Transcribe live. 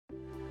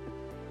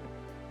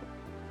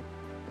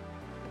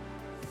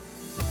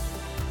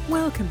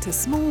Welcome to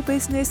Small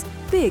Business,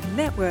 Big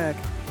Network,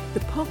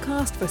 the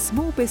podcast for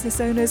small business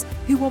owners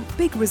who want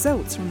big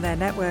results from their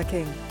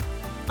networking.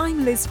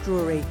 I'm Liz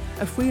Drury,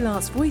 a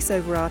freelance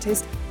voiceover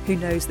artist who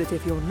knows that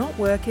if you're not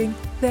working,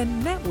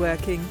 then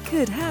networking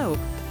could help.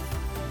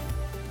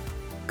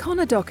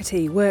 Connor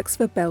Doherty works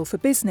for Bell for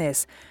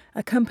Business,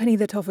 a company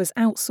that offers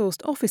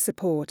outsourced office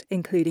support,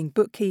 including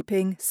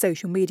bookkeeping,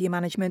 social media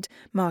management,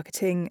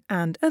 marketing,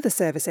 and other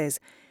services.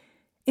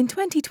 In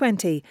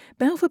 2020,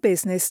 Bell for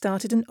Business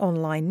started an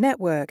online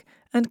network,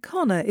 and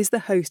Connor is the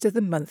host of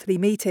the monthly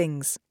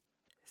meetings.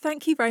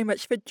 Thank you very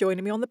much for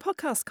joining me on the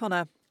podcast,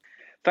 Connor.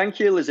 Thank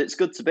you, Liz. It's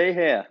good to be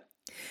here.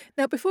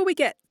 Now, before we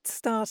get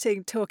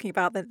starting talking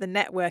about the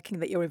networking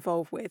that you're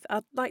involved with,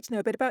 I'd like to know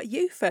a bit about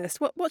you first.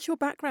 What's your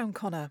background,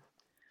 Connor?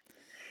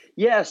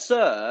 Yeah,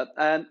 sir.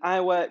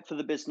 I work for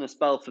the business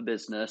Bell for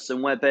Business,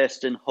 and we're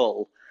based in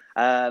Hull.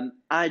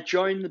 I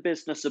joined the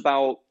business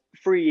about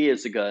 3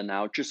 years ago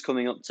now, just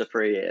coming up to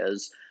 3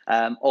 years,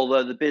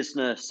 although the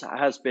business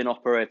has been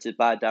operated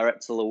by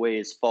Director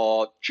Louise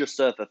for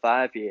just over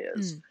 5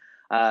 years.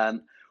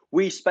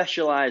 We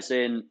specialise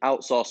in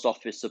outsourced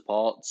office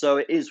support, so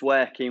it is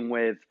working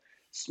with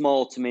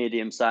small to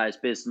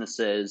medium-sized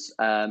businesses,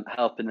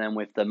 helping them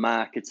with the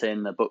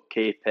marketing, the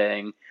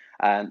bookkeeping,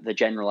 the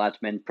general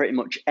admin, pretty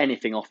much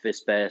anything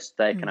office-based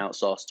they can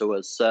outsource to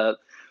us. So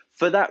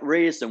for that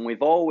reason,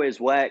 we've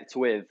always worked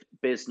with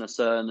business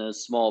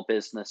owners, small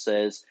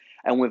businesses,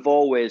 and we've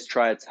always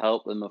tried to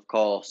help them, of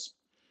course,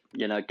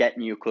 get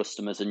new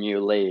customers and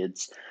new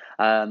leads.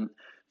 For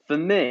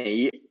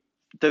me,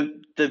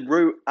 the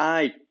route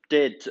I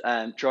did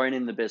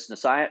joining the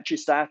business, I actually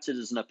started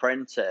as an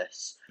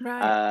apprentice.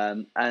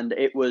 Right. And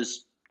it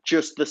was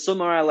just the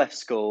summer I left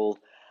school.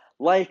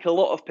 Like a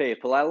lot of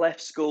people, I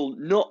left school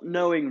not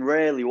knowing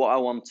really what I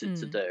wanted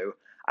to do.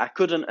 I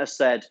couldn't have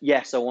said,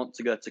 yes, I want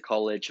to go to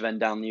college, then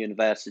down the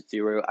university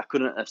route. I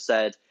couldn't have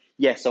said,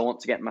 yes, I want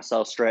to get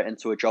myself straight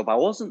into a job. I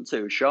wasn't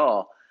too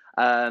sure.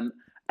 And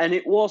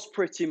it was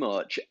pretty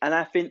much, and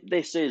I think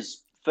this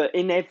is for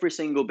in every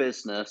single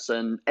business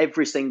and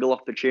every single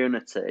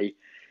opportunity,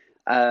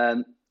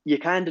 you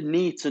kind of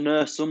need to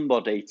know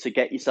somebody to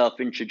get yourself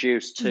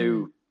introduced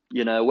to,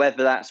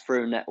 whether that's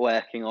through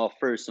networking or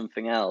through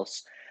something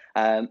else.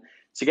 To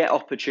get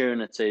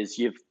opportunities,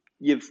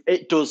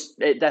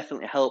 it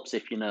definitely helps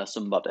if you know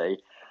somebody.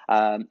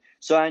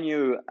 So I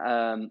knew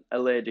a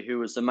lady who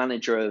was the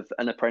manager of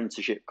an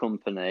apprenticeship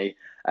company,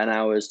 and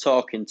I was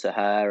talking to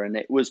her, and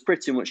it was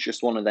pretty much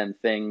just one of them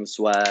things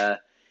where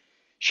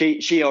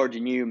she already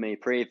knew me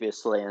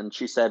previously, and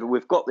she said,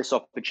 we've got this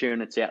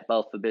opportunity at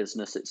Bell for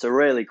Business. It's a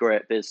really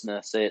great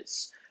business.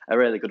 It's a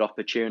really good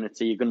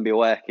opportunity. You're going to be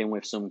working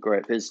with some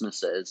great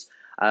businesses.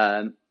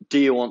 Do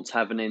you want to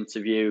have an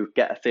interview,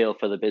 get a feel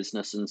for the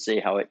business and see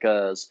how it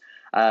goes?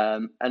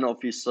 And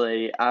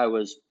obviously I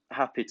was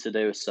happy to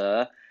do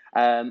so.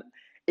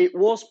 It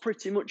was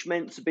pretty much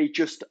meant to be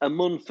just a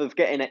month of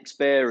getting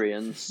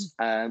experience,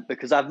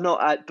 because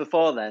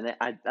before then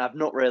I've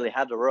not really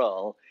had a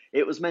role.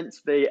 It was meant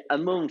to be a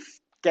month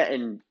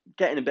getting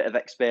a bit of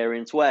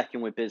experience,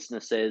 working with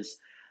businesses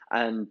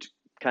and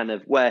kind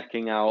of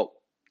working out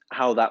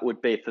how that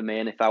would be for me,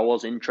 and if I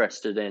was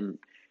interested in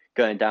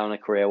going down a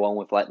career one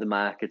with like the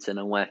marketing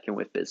and working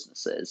with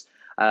businesses.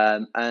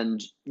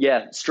 And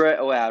yeah, straight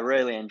away I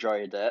really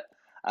enjoyed it.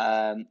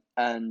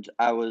 And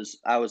I was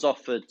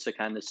offered to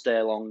kind of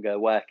stay longer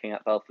working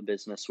at Bell for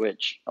Business,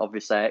 which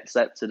obviously I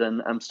accepted,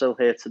 and I'm still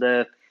here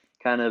today,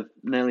 kind of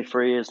nearly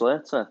 3 years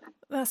later.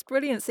 That's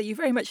brilliant. So you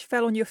very much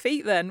fell on your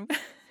feet then.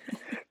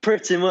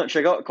 Pretty much.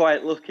 I got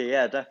quite lucky.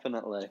 Yeah,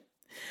 definitely.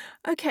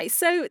 Okay,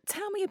 so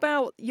tell me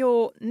about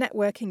your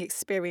networking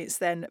experience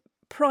then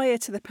prior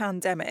to the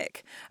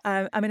pandemic.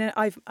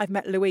 I've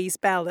met Louise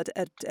Bell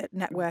at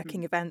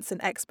networking events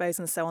and expos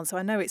and so on, so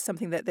I know it's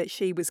something that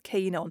she was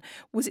keen on.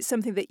 Was it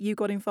something that you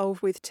got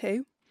involved with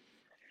too?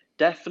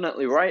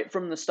 Definitely, right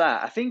from the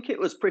start. I think it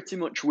was pretty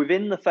much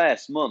within the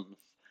first month.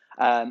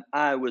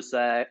 I was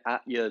there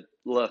at your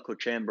local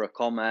Chamber of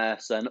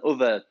Commerce and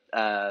other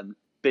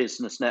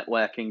business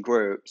networking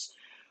groups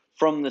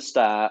from the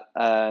start,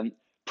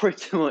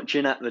 pretty much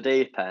in at the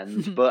deep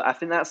end. But I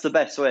think that's the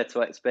best way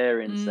to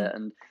experience it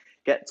and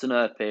get to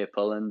know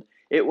people. And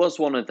it was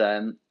one of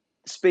them,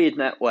 speed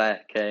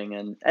networking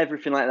and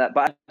everything like that.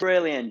 But I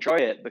really enjoy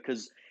it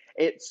because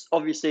it's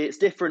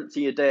different to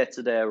your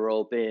day-to-day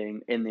role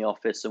being in the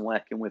office and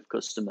working with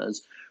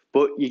customers.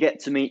 But you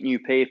get to meet new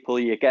people,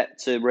 you get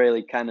to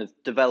really kind of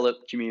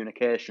develop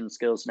communication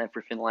skills and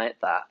everything like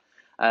that.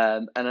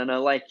 And I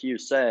know, like you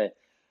say,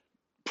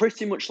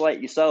 pretty much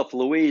like yourself,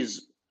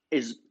 Louise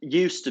is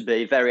used to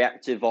be very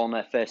active on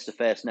her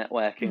face-to-face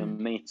networking and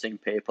meeting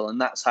people. And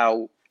that's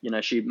how,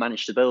 she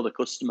managed to build a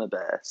customer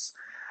base.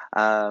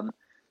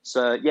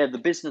 So, yeah, the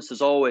business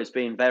has always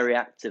been very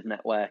active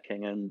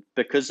networking. And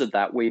because of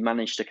that, we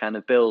managed to kind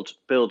of build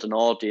an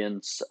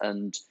audience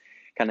and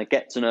kind of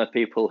get to know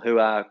people who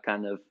are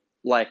kind of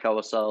like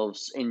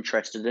ourselves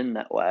interested in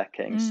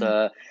networking.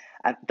 So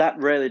that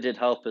really did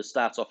help us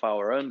start off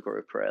our own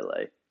group,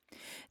 really.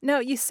 Now,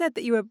 you said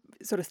that you were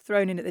sort of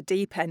thrown in at the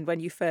deep end when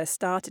you first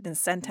started and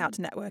sent out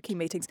to networking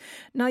meetings.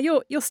 Now,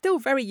 you're still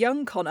very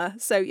young, Connor.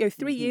 So,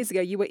 3 years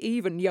ago, you were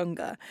even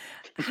younger.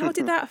 How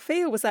did that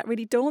feel? Was that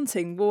really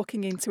daunting,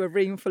 walking into a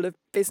room full of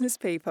business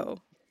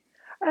people?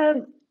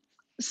 um,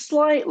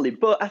 Slightly,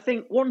 but I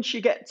think once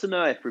you get to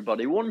know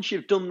everybody, once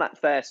you've done that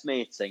first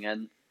meeting,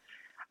 and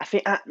I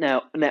think at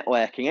now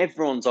networking,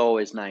 everyone's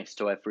always nice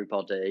to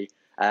everybody.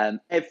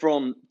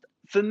 Everyone,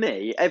 for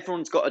me,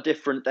 everyone's got a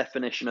different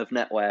definition of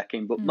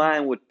networking, but Mm.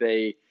 mine would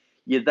be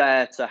you're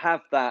there to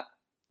have that,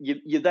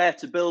 you're there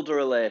to build a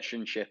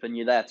relationship and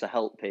you're there to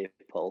help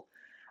people.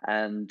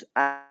 And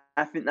I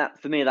think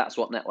that for me, that's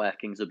what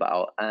networking's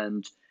about.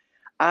 And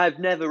I've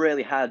never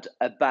really had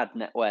a bad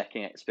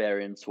networking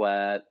experience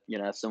where,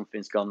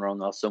 something's gone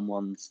wrong or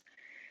someone's,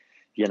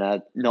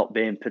 not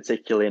being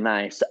particularly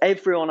nice.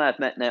 Everyone I've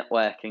met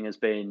networking has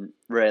been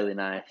really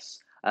nice.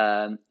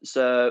 And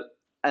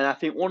I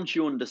think once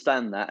you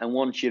understand that and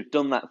once you've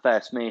done that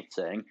first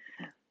meeting,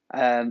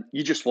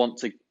 you just want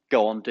to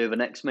go on, do the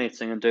next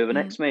meeting and do the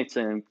Mm. next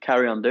meeting and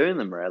carry on doing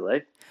them,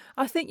 really.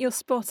 I think you're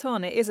spot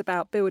on. It is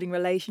about building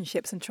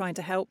relationships and trying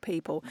to help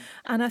people.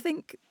 And I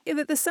think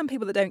that there's some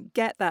people that don't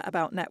get that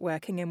about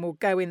networking and will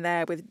go in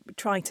there with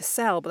trying to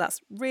sell, but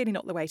that's really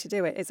not the way to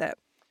do it, is it?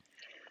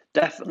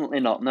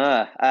 Definitely not,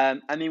 no.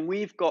 I mean,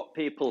 we've got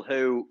people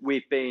who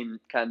we've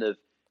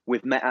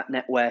met at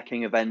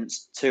networking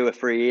events 2 or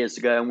 3 years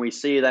ago, and we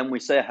see them, we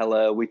say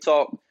hello, we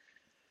talk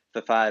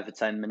for 5 or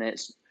 10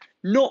 minutes.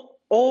 Not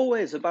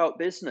always about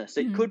business.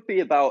 It Mm. could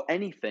be about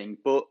anything,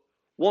 but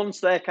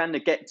once they kind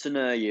of get to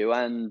know you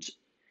and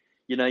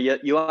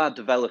you are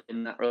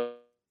developing that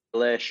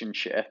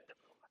relationship,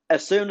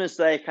 as soon as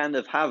they kind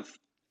of have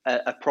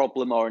a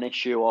problem or an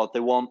issue or they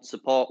want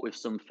support with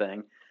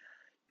something,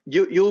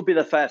 you'll be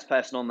the first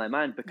person on their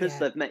mind because Yeah.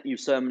 they've met you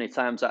so many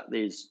times at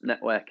these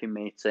networking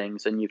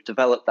meetings and you've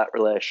developed that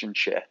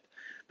relationship.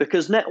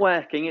 Because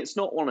networking, it's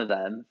not one of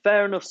them.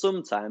 Fair enough,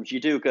 sometimes you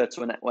do go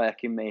to a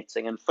networking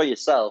meeting, and for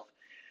yourself,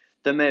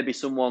 there may be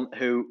someone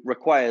who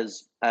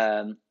requires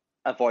a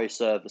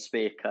voiceover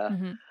speaker,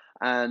 Hmm.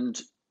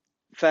 and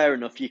fair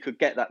enough, you could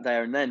get that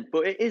there and then.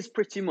 But it is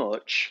pretty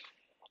much,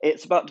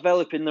 it's about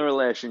developing the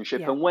relationship,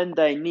 Yeah. and when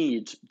they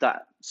need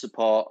that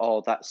support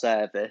or that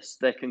service,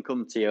 they can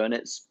come to you. And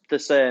it's the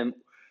same,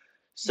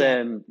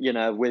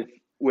 Yeah.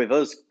 with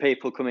us,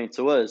 people coming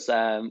to us,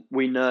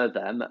 we know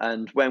them,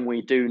 and when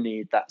we do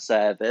need that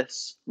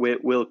service,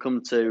 we'll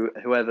come to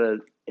whoever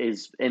who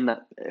is in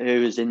that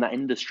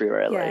industry, Yeah.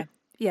 really.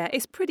 Yeah.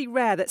 It's pretty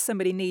rare that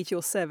somebody needs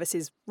your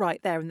services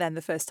right there and then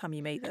the first time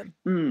you meet them.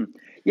 Mm.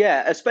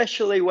 Yeah,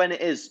 especially when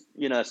it is,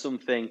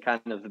 something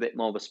kind of a bit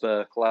more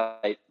bespoke,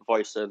 like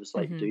voiceovers,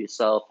 like you do Hmm.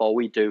 yourself, or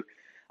we do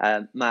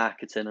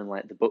marketing and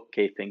like the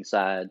bookkeeping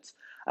side.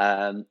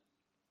 Um,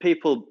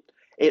 People,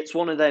 it's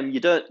one of them. You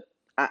don't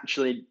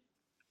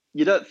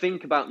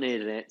think about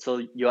needing it till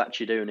you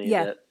actually do need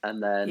Yeah. it,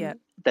 and Yeah.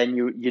 then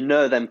you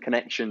know them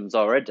connections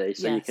already,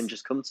 so you can Yes.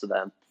 just come to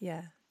them.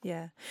 Yeah.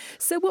 Yeah.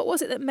 So what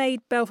was it that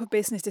made Bell for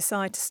Business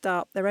decide to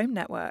start their own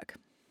network?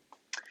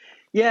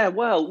 Yeah,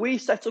 well, we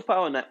set up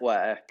our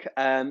network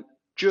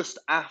just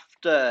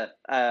after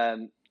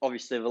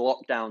obviously the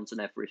lockdowns and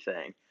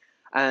everything,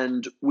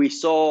 and we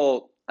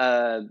kind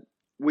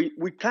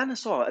of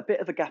saw a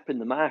bit of a gap in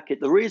the market.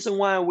 The reason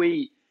why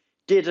we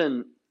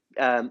didn't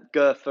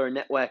go for a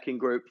networking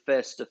group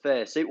face to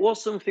face, it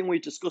was something we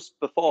discussed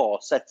before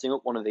setting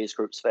up one of these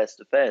groups face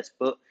to face,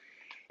 but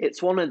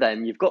it's one of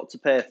them. You've got to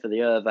pay for the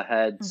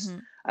overheads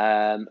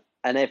Hmm.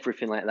 and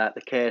everything like that,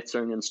 the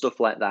catering and stuff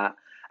like that.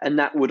 And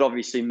that would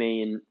obviously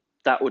mean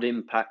that would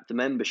impact the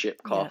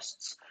membership Yeah.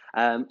 costs.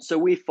 So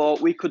we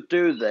thought we could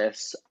do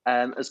this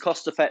as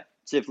cost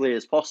effectively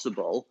as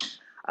possible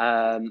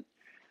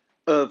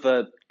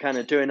over kind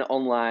of doing it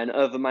online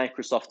over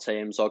Microsoft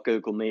Teams or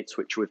Google Meets,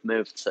 which we've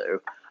moved to.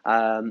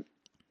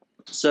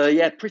 So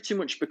yeah, pretty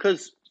much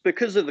because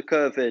of the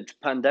COVID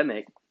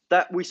pandemic,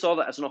 that we saw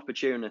that as an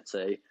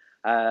opportunity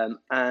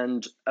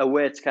and a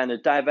way to kind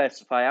of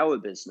diversify our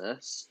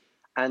business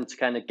and to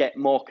kind of get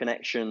more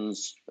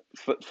connections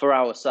for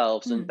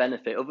ourselves and Mm.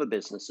 benefit other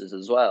businesses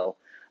as well.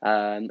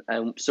 And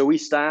so we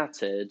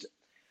started.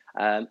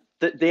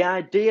 The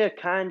idea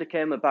kind of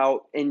came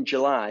about in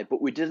July,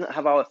 but we didn't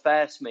have our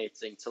first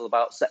meeting till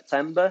about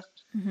September,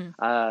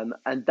 Hmm.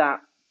 and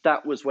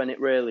that was when it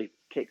really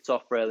kicked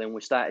off, really, and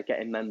we started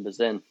getting members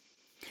in.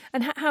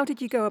 And how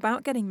did you go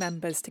about getting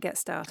members to get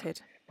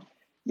started?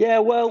 Yeah,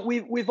 well,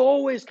 we've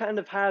always kind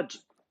of had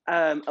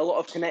a lot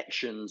of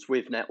connections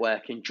with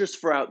networking just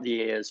throughout the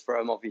years,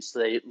 from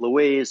obviously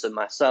Louise and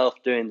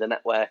myself doing the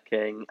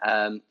networking.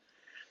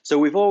 So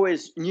we've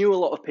always knew a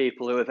lot of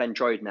people who have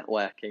enjoyed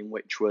networking,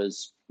 which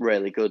was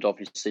really good,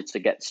 obviously, to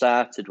get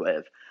started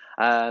with.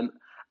 Um,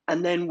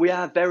 and then we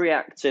are very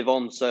active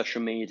on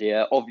social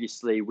media.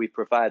 Obviously, we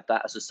provide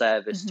that as a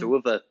service Hmm. to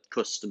other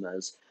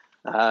customers.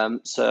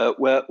 So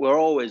we're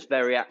always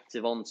very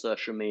active on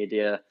social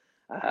media.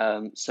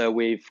 So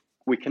we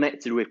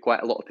connected with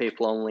quite a lot of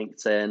people on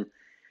LinkedIn,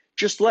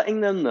 just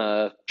letting them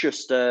know,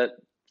 just a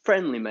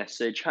friendly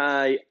message.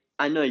 Hi,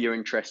 I know you're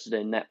interested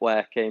in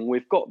networking.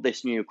 We've got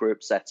this new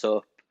group set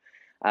up.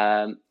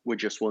 We're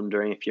just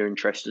wondering if you're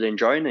interested in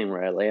joining,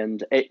 really.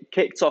 And it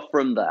kicked off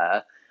from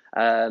there.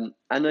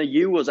 I know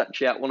you was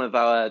actually at one of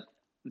our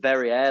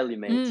very early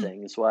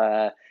meetings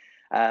where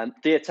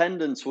the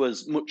attendance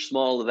was much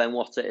smaller than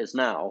what it is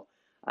now.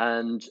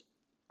 And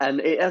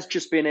it has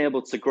just been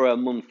able to grow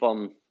month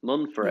on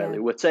month, really.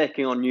 Yeah. We're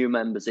taking on new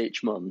members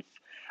each month.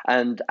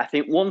 And I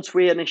think once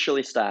we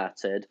initially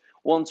started,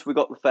 once we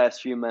got the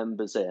first few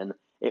members in,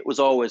 it was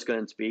always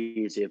going to be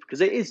easier, because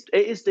it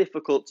is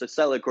difficult to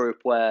sell a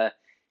group where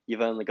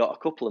you've only got a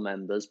couple of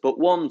members. But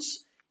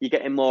once you're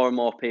getting more and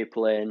more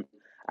people in,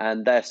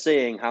 and they're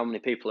seeing how many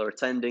people are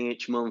attending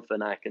each month,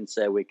 and I can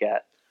say we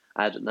get,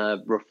 I don't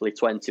know, roughly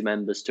 20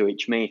 members to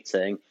each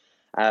meeting.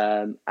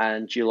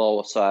 And you'll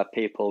also have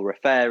people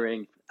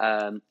referring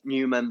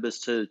new members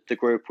to the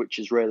group, which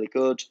is really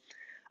good.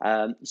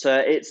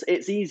 So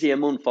it's easier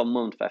month on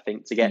month, I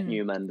think, to get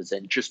new members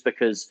in, just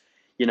because,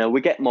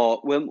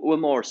 we're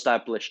more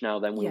established now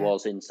than we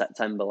was in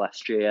September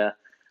last year.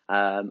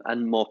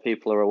 And more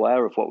people are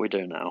aware of what we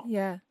do now.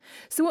 Yeah.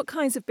 So what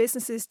kinds of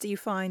businesses do you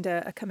find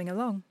are coming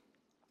along?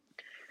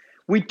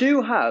 We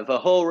do have a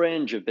whole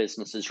range of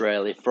businesses,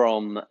 really,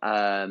 from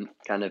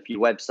kind of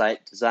your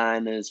website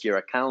designers, your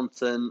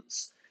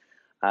accountants.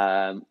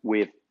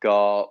 We've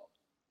got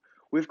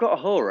a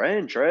whole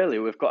range, really.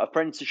 We've got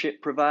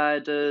apprenticeship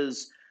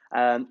providers.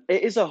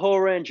 It is a whole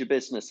range of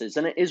businesses,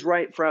 and it is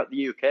right throughout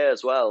the UK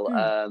as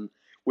well.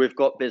 We've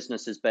got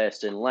businesses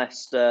based in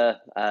Leicester,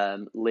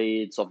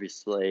 Leeds,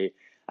 obviously,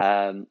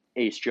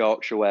 East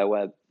Yorkshire,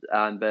 where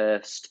I'm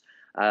based.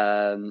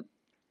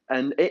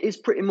 And it is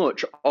pretty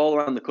much all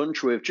around the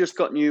country. We've just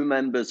got new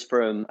members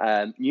from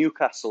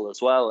Newcastle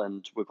as well,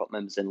 and we've got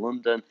members in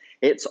London.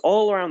 It's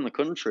all around the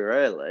country,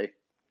 really.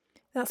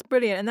 That's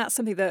brilliant. And that's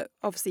something that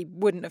obviously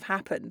wouldn't have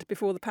happened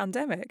before the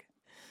pandemic.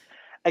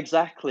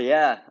 Exactly,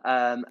 yeah.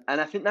 And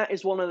I think that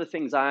is one of the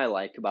things I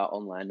like about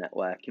online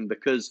networking,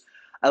 because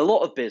a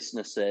lot of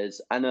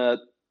businesses, and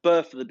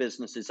both of the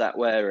businesses that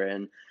we're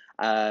in,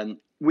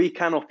 we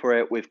can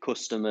operate with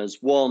customers,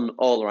 one,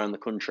 all around the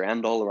country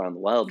and all around the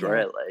world,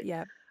 really.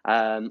 Yeah.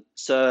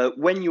 So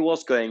when you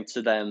was going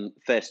to them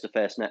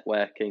face-to-face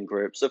networking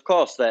groups, of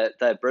course,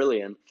 they're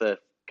brilliant for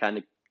kind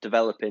of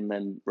developing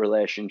them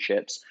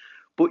relationships,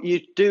 but you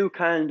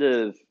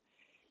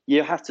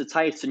have to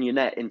tighten your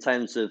net in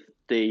terms of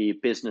the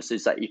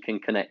businesses that you can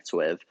connect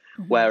with.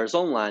 Whereas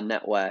online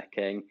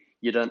networking,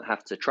 you don't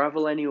have to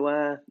travel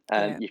anywhere.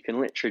 You can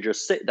literally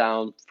just sit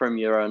down from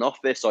your own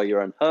office or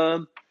your own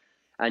home,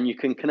 and you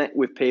can connect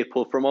with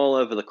people from all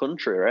over the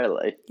country,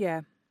 really.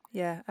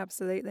 Yeah,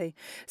 absolutely.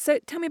 So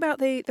tell me about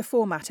the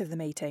format of the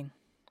meeting.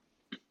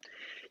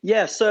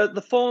 Yeah, so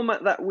the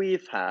format that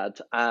we've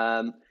had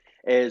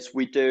is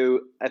we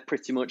do a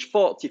pretty much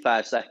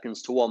 45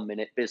 seconds to 1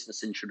 minute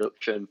business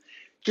introduction,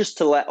 just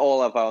to let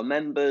all of our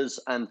members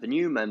and the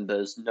new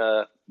members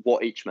know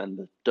what each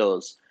member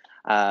does,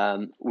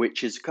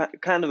 which is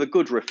kind of a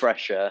good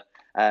refresher,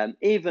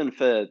 even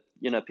for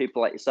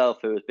people like yourself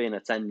who have been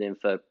attending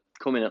for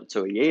coming up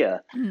to a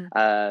year.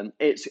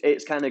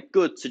 It's kind of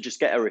good to just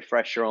get a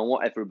refresher on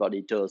what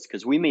everybody does,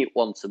 because we meet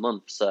once a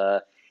month, so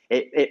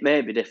it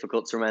may be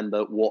difficult to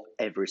remember what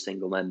every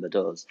single member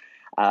does.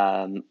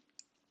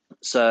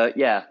 So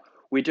yeah,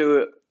 we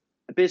do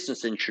a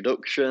business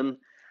introduction.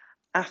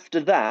 After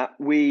that,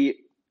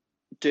 we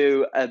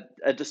do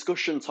a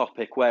discussion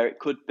topic where it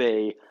could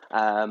be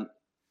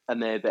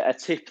maybe a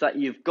tip that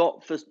you've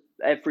got for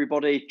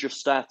everybody just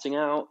starting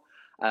out,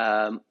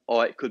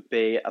 or it could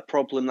be a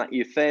problem that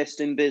you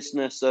faced in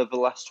business over the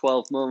last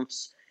 12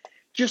 months,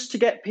 just to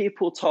get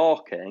people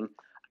talking.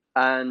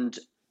 And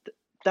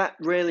that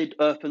really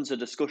opens a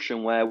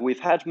discussion where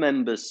we've had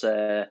members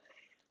say,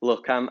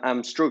 look,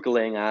 I'm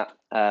struggling at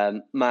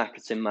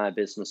marketing my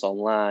business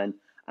online,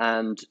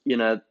 and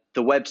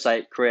the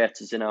website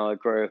creators in our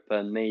group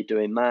and me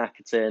doing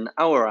marketing,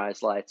 our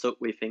eyes light up.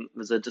 We think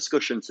there's a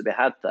discussion to be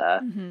had there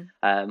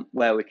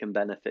where we can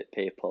benefit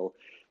people.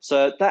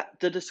 So that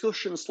the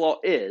discussion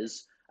slot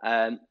is,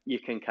 you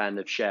can kind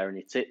of share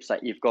any tips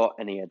that you've got,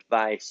 any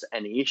advice,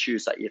 any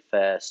issues that you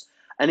face.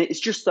 And it's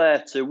just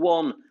there to,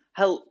 one,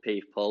 help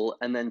people,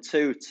 and then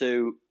two,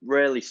 to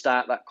really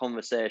start that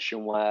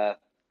conversation where,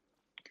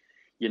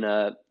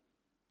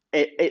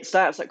 it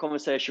starts that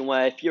conversation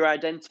where if you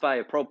identify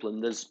a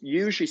problem, there's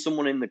usually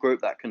someone in the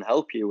group that can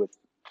help you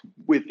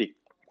with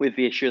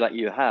the issue that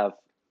you have.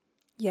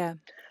 Yeah.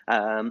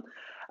 And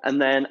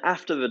then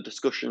after the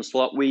discussion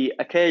slot, we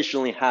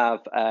occasionally have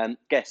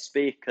guest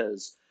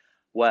speakers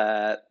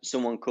where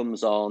someone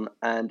comes on,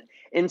 and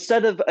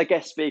instead of a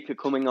guest speaker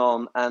coming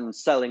on and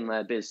selling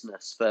their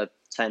business for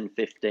 10,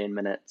 15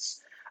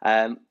 minutes,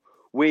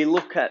 we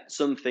look at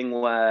something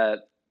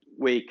where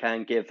we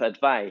can give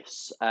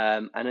advice.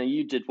 I know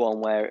you did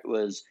one where it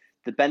was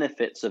the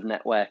benefits of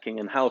networking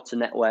and how to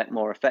network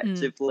more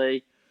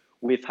effectively.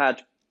 We've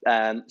had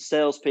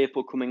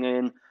salespeople coming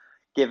in,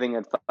 giving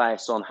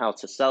advice on how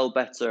to sell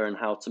better and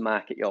how to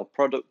market your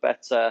product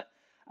better.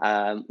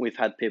 We've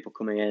had people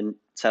coming in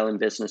telling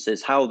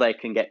businesses how they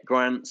can get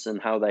grants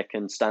and how they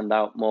can stand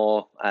out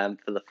more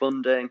for the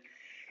funding.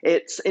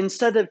 It's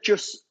instead of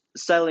just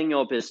selling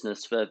your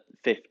business for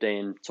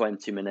 15,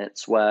 20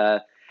 minutes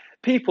where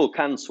people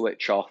can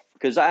switch off,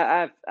 because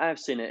I've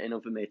seen it in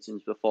other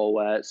meetings before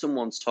where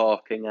someone's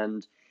talking,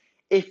 and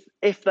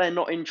if they're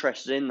not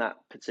interested in that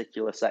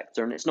particular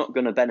sector and it's not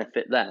going to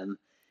benefit them,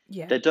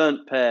 they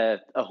don't pay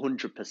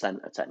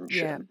 100%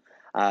 attention.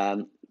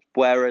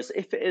 Whereas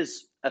if it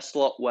is a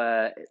slot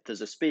where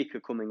there's a speaker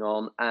coming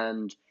on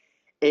and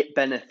it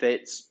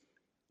benefits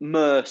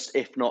most,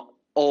 if not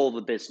all,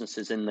 the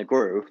businesses in the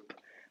group,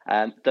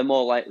 they're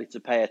more likely to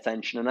pay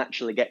attention and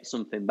actually get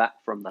something back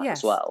from that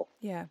as well.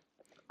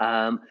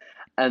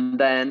 And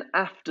then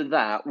after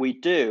that,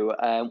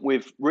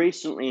 we've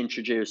recently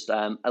introduced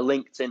a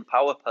LinkedIn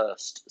Power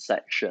Post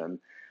section.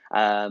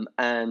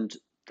 And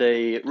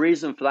the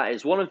reason for that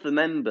is one of the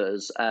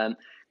members,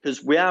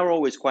 because we are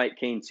always quite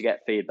keen to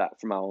get feedback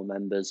from our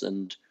members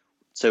and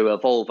to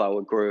evolve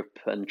our group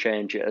and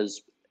change it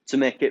to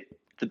make it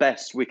the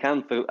best we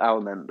can for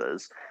our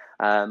members.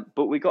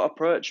 But we got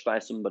approached by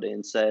somebody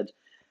and said,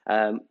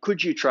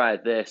 could you try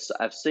this?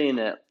 I've seen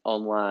it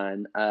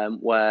online,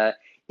 where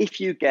if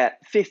you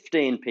get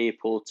 15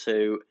 people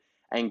to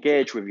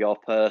engage with your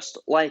post,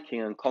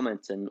 liking and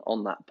commenting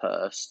on that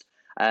post,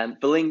 the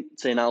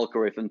LinkedIn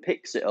algorithm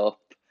picks it up,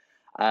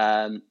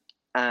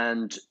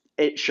 and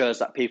it shows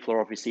that people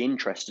are obviously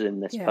interested in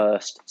this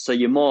post. So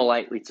you're more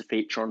likely to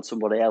feature on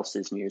somebody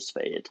else's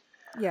newsfeed.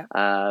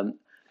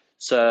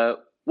 So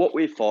what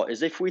we thought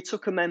is if we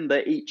took a member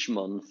each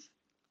month,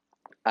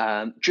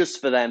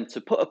 just for them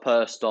to put a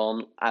post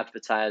on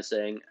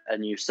advertising a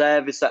new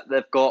service that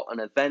they've got, an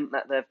event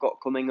that they've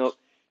got coming up,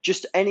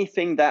 just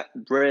anything that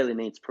really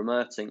needs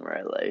promoting,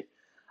 really.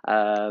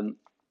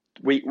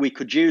 We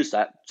could use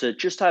that to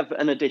just have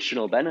an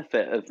additional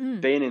benefit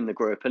of being in the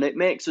group, and it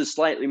makes us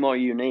slightly more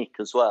unique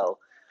as well.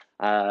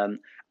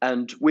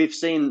 And we've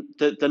seen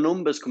the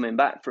numbers coming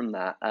back from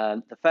that.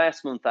 The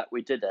first month that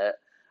we did it,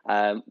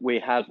 we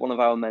had one of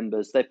our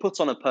members, they put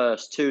on a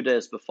post 2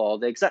 days before,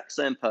 the exact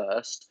same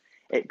post.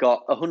 It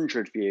got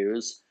 100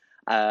 views.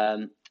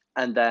 And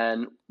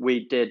then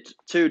we did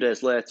 2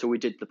 days later, we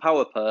did the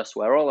Power Post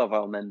where all of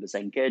our members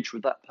engaged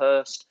with that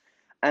post.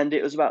 And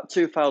it was about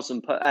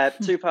 2,000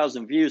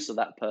 views of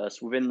that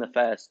post within the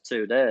first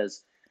 2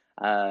 days.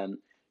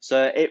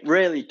 So it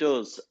really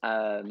does,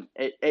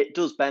 it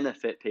does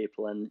benefit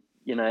people. And,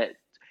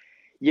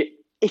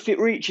 if it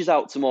reaches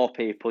out to more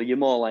people, you're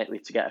more likely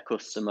to get a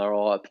customer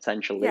or a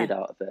potential lead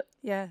out of it.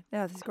 Yeah,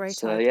 that's great.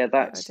 So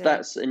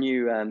that's a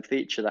new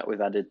feature that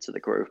we've added to the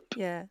group.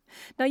 Yeah.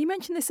 Now you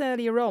mentioned this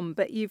earlier on,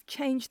 but you've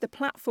changed the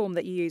platform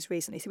that you use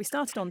recently. So we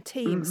started on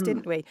Teams,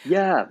 didn't we?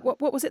 Yeah.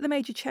 What was it that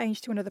made you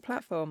change to another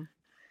platform?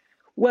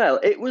 Well,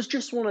 it was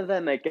just one of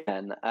them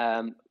again.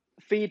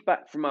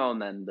 Feedback from our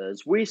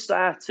members. We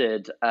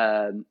started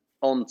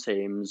on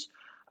Teams.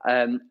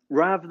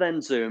 Rather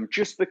than Zoom,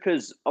 just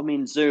because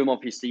Zoom,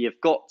 obviously you've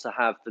got to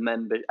have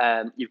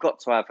you've got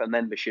to have a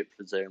membership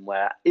for Zoom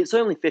where it's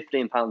only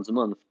 £15 a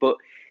month. But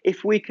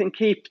if we can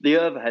keep the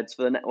overheads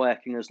for the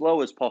networking as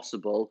low as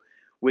possible,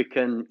 we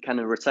can kind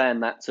of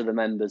return that to the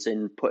members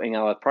in putting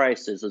our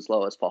prices as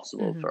low as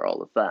possible for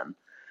all of them.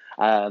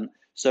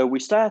 So we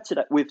started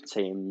with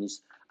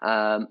Teams,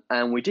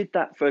 and we did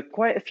that for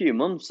quite a few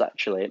months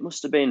actually. It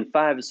must have been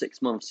 5 or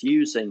 6 months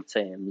using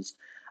Teams.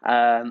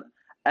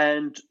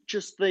 And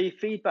just the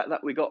feedback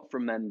that we got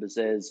from members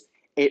is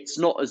it's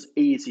not as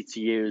easy to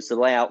use. The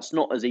layout's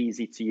not as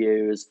easy to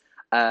use.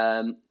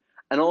 And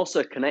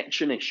also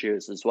connection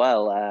issues as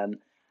well.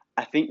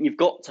 I think you've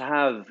got to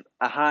have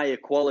a higher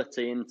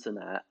quality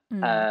internet.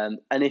 And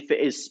if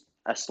it is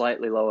a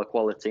slightly lower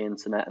quality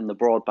internet and the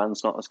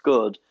broadband's not as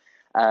good,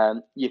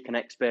 you can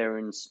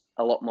experience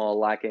a lot more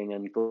lagging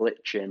and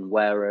glitching.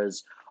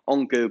 Whereas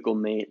on Google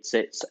Meets,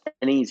 it's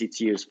an easy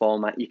to use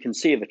format. You can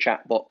see the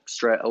chat box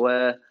straight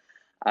away.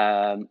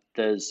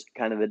 There's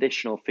kind of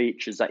additional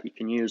features that you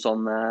can use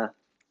on there,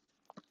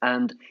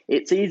 and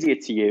it's easier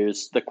to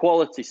use. The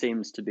quality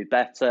seems to be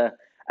better,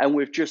 and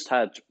we've just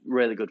had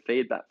really good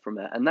feedback from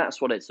it, and that's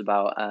what it's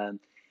about.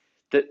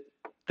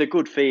 The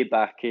good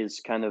feedback is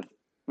kind of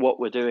what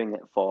we're doing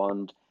it for,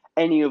 and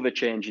any other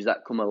changes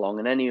that come along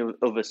and any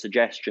other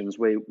suggestions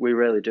we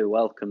really do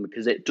welcome,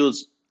 because it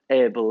does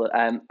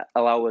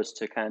allow us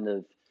to kind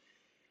of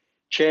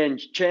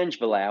change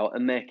the layout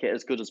and make it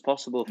as good as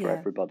possible for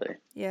everybody.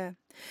 Yeah.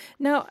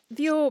 Now,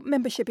 your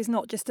membership is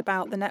not just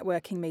about the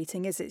networking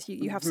meeting, is it?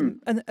 You have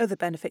some other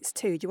benefits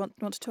too. Do you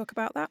want to talk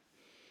about that?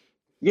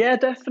 Yeah,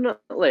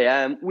 definitely.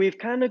 We've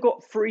kind of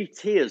got 3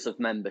 tiers of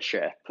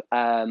membership.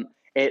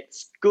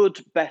 It's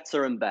good,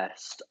 better and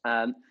best.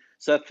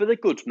 So for the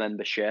good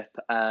membership,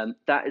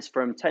 that is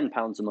from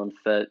 £10 a month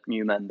for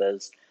new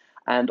members.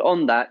 And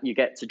on that, you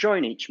get to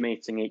join each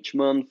meeting each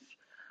month.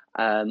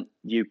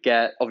 You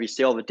get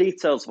obviously all the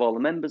details of all the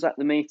members at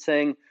the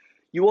meeting.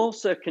 You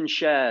also can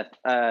share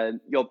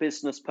your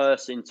business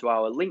posts into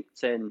our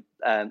LinkedIn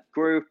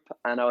group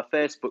and our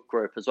Facebook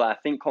group as well. I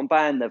think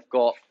combined they've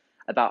got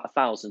about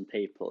 1,000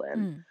 people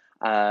in.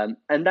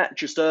 And that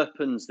just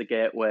opens the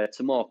gateway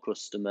to more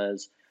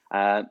customers,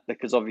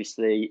 because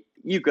obviously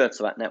you go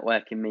to that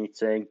networking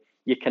meeting,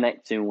 you're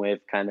connecting with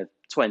kind of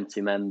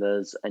 20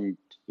 members, and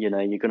you're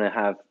going to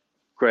have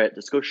great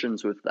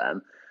discussions with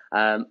them.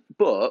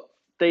 But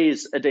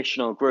these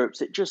additional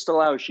groups, it just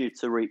allows you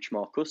to reach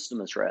more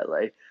customers,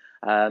 really.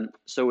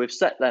 So we've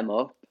set them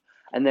up,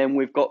 and then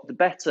we've got the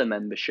Better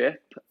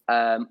membership,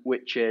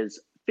 which is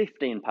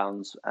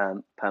 £15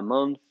 per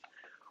month.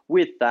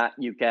 With that,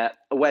 you get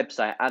a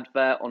website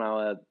advert on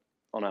our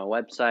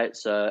website,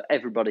 so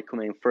everybody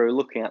coming through,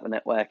 looking at the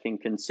networking,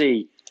 can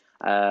see,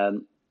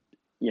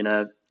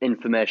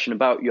 information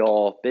about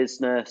your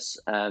business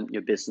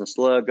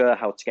logo,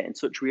 how to get in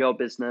touch with your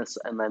business,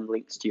 and then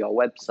links to your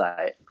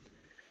website.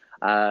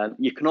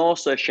 You can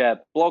also share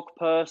blog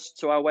posts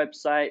to our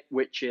website,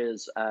 which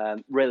is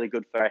really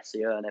good for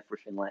SEO and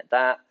everything like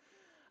that.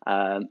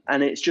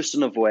 And it's just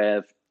another way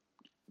of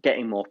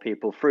getting more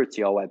people through to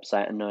your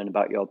website and knowing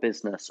about your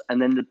business.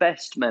 And then the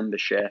Best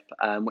membership,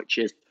 which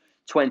is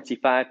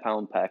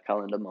 £25 per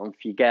calendar month,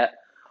 you get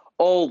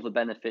all the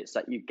benefits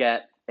that you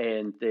get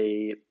in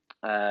the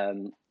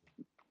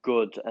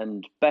Good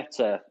and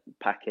Better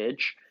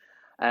package.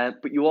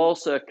 But you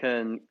also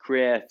can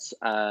create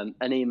an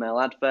email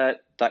advert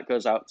that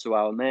goes out to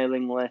our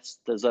mailing list.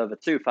 There's over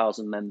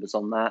 2,000 members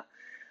on that.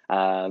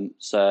 And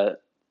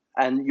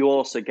you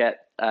also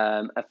get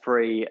a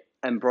free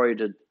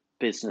embroidered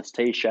business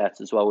t-shirt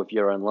as well with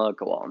your own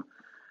logo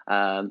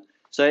on.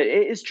 So it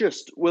is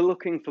just, we're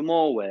looking for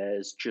more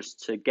ways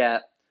just to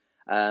get,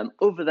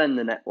 other than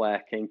the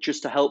networking,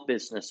 just to help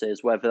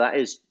businesses, whether that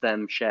is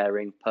them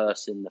sharing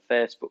posts in the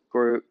Facebook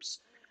groups,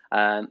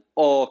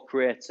 or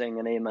creating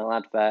an email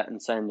advert and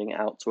sending it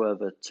out to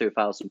over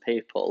 2,000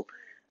 people.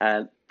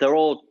 They're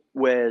all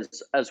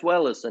ways, as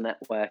well as the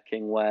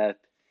networking, where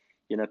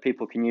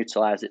people can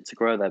utilize it to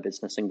grow their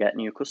business and get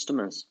new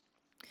customers.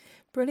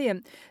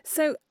 Brilliant.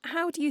 So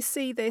how do you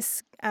see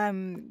this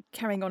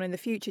carrying on in the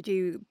future? Do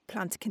you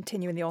plan to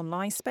continue in the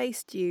online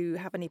space? Do you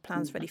have any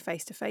plans for any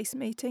face-to-face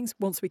meetings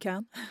once we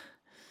can?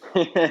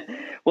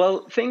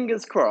 Well,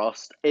 fingers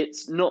crossed,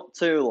 it's not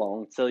too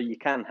long till you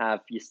can have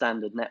your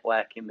standard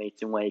networking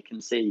meeting where you can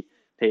see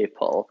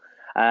people,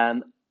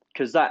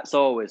 because that's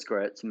always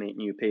great to meet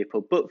new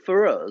people. But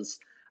for us,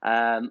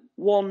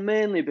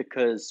 mainly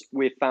because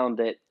we found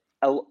it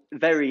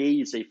very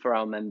easy for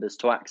our members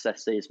to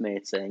access these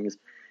meetings,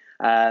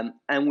 and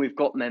we've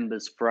got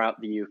members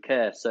throughout the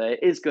UK, so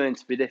it is going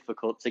to be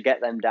difficult to get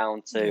them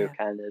down to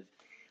kind of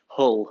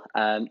Hull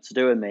to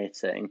do a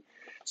meeting.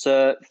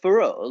 So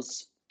for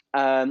us,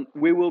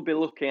 we will be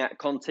looking at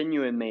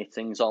continuing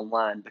meetings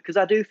online, because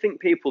I do think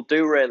people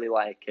do really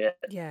like it.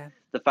 Yeah.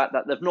 The fact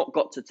that they've not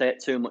got to take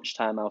too much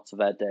time out of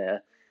their day.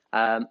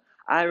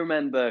 I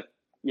remember,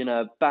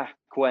 back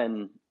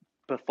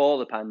before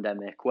the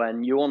pandemic,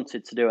 when you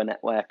wanted to do a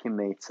networking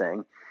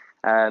meeting,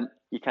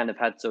 you kind of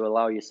had to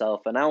allow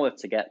yourself an hour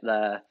to get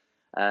there,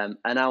 an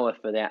hour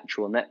for the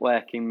actual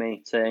networking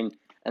meeting,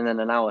 and then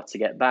an hour to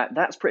get back.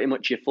 That's pretty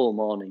much your full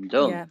morning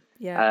done.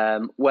 Yeah.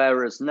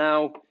 Whereas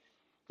now,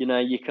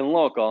 you can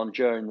log on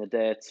during the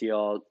day to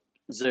your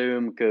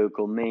Zoom,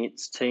 Google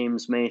Meets,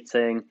 Teams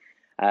meeting.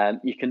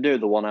 You can do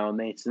the 1 hour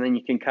meeting, and then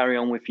you can carry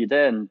on with your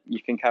day, and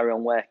you can carry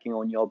on working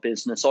on your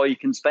business, or you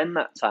can spend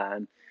that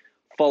time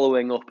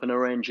following up and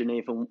arranging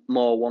even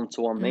more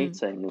one-to-one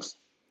meetings.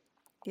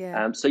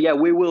 Yeah.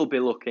 We will be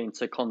looking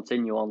to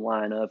continue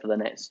online over the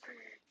next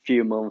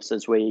few months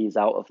as we ease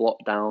out of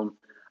lockdown,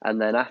 and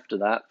then after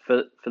that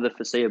for the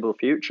foreseeable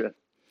future.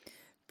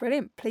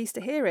 Brilliant. Pleased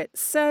to hear it.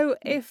 So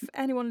if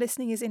anyone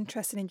listening is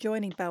interested in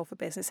joining Bell for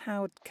Business,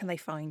 how can they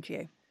find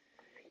you?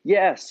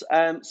 Yes,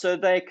 so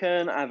they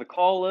can either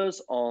call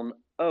us on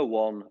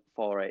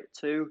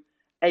 01482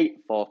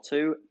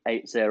 842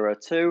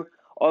 802,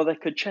 or they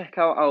could check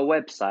out our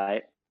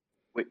website,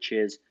 which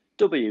is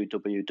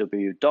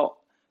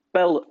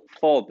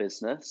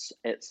www.bell4business,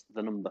 it's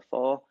the number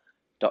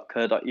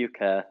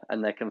 4.co.uk,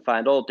 and they can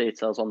find all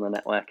details on the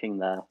networking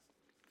there.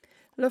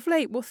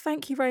 Lovely. Well,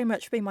 thank you very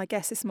much for being my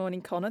guest this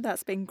morning, Connor.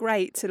 That's been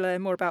great to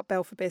learn more about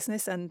Bell for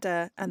Business and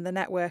the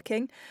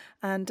networking.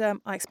 And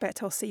I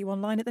expect I'll see you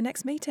online at the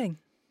next meeting.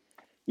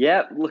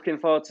 Yeah, looking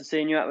forward to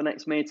seeing you at the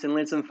next meeting,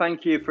 Liz. And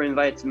thank you for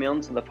inviting me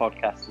onto the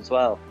podcast as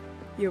well.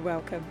 You're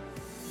welcome.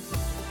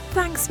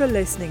 Thanks for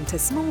listening to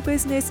Small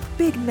Business,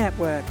 Big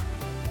Network.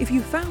 If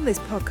you found this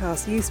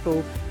podcast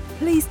useful,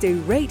 please do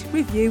rate,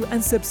 review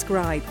and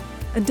subscribe.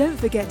 And don't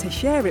forget to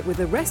share it with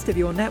the rest of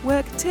your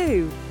network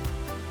too.